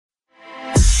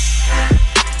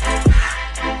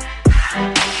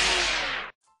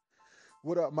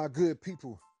What up, my good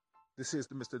people? This is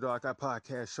the Mr. Dark Eye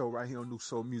Podcast Show right here on New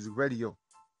Soul Music Radio.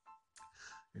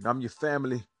 And I'm your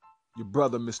family, your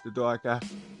brother, Mr. Dark Eye.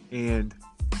 And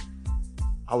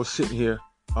I was sitting here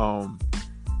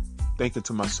thinking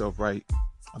to myself, right,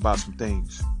 about some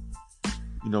things.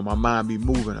 You know, my mind be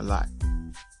moving a lot.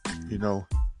 You know,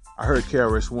 I heard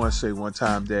KRS One say one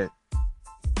time that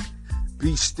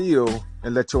be still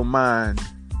and let your mind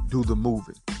do the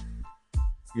moving.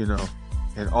 You know,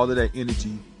 and all of that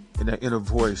energy and that inner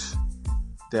voice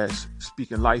that's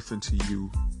speaking life into you,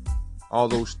 all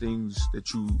those things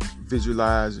that you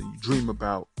visualize and you dream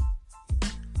about,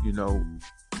 you know,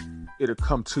 it'll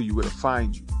come to you, it'll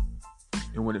find you.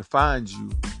 And when it finds you,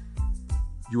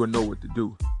 you will know what to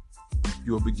do.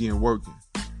 You will begin working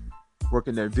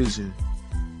that vision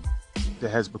that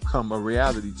has become a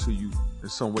reality to you in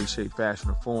some way, shape, fashion,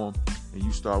 or form, and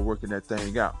you start working that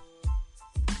thing out.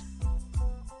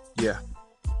 Yeah.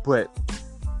 But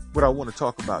what I want to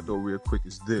talk about, though, real quick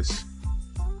is this.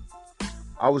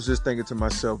 I was just thinking to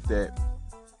myself that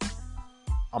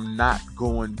I'm not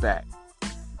going back.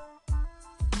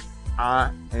 I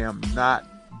am not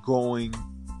going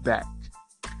back.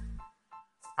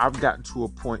 I've gotten to a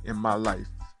point in my life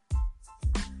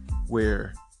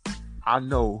where I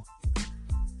know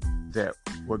that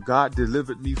where God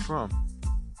delivered me from,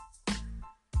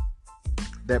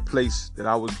 that place that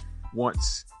I was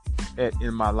once at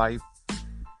in my life,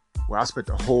 where I spent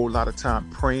a whole lot of time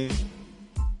praying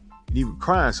and even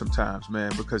crying sometimes,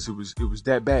 man, because it was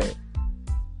that bad.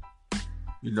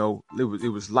 You know,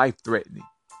 it was life threatening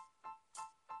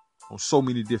on so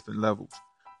many different levels.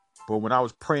 But when I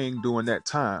was praying during that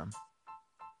time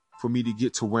for me to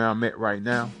get to where I'm at right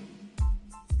now,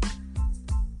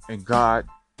 and God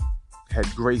had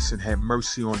grace and had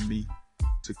mercy on me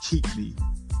to keep me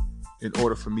in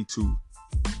order for me to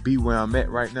be where I'm at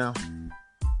right now,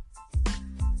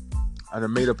 I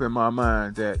done made up in my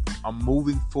mind that I'm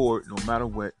moving forward no matter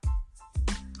what,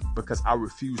 because I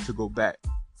refuse to go back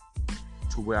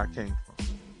to where I came from.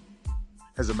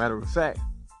 As a matter of fact,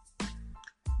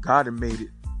 God had made it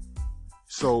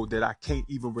so that I can't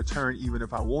even return even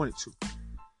if I wanted to.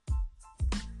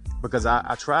 Because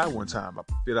I tried one time. I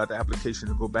filled out the application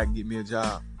to go back and get me a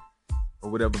job or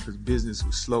whatever because business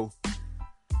was slow.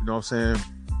 You know what I'm saying?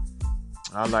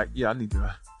 I was like, yeah, I need to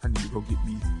go get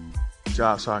me a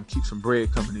job so I can keep some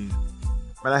bread coming in.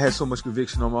 Man, I had so much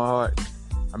conviction on my heart.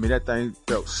 I mean, that thing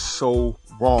felt so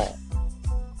wrong.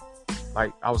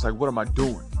 Like, I was like, what am I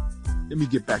doing? Let me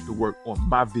get back to work on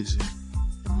my vision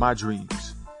and my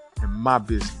dreams and my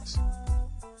business.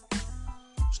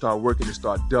 Start working and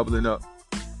start doubling up,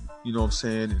 you know what I'm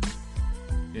saying?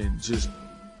 And just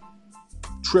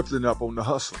tripling up on the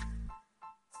hustle.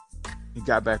 And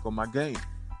got back on my game.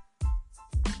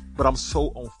 But I'm so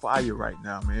on fire right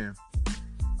now, man,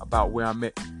 about where I'm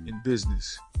at in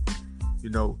business, you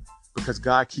know, because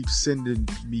God keeps sending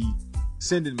me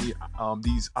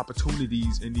these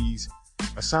opportunities and these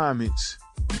assignments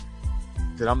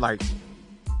that I'm like,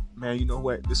 man, you know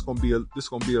what? This gonna be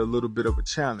a little bit of a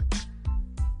challenge,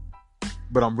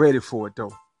 but I'm ready for it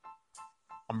though.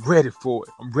 I'm ready for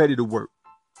it. I'm ready to work.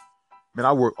 Man,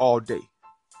 I work all day.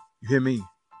 You hear me?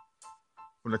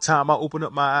 From the time I open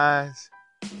up my eyes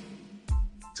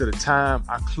to the time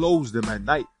I close them at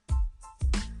night,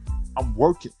 I'm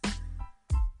working.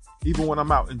 Even when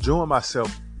I'm out enjoying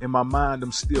myself, in my mind,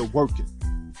 I'm still working.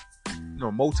 You know,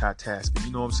 multitasking,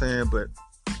 you know what I'm saying? But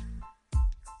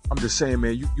I'm just saying,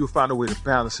 man, you'll find a way to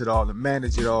balance it all and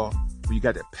manage it all when you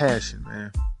got that passion,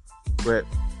 man. But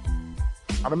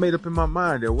I done made up in my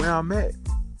mind that where I'm at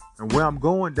and where I'm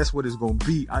going, that's what it's going to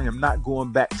be. I am not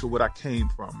going back to what I came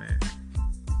from, man.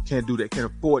 Can't do that. Can't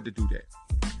afford to do that.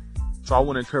 So I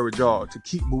want to encourage y'all to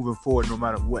keep moving forward no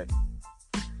matter what.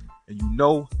 And you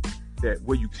know that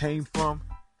where you came from,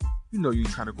 you know you ain't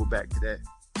trying to go back to that.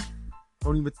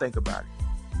 Don't even think about it.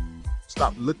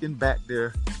 Stop looking back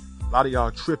there. A lot of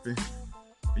y'all tripping.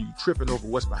 And you tripping over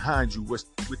what's behind you, which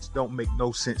don't make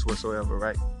no sense whatsoever,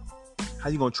 right? How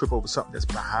you going to trip over something that's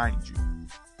behind you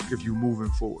if you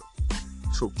moving forward?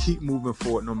 So keep moving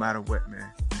forward no matter what,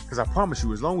 man. Because I promise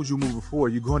you, as long as you're moving forward,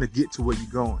 you're going to get to where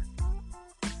you're going.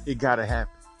 It got to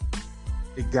happen.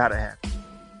 It got to happen.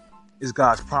 It's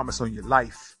God's promise on your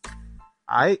life.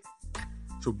 All right?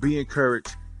 So be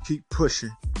encouraged. Keep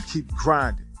pushing. Keep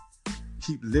grinding.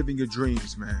 Keep living your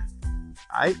dreams, man.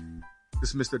 All right?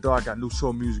 This is Mr. Dark Eye New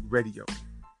Soul Music Radio.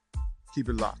 Keep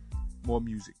it locked. More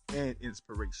music and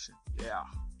inspiration. Yeah.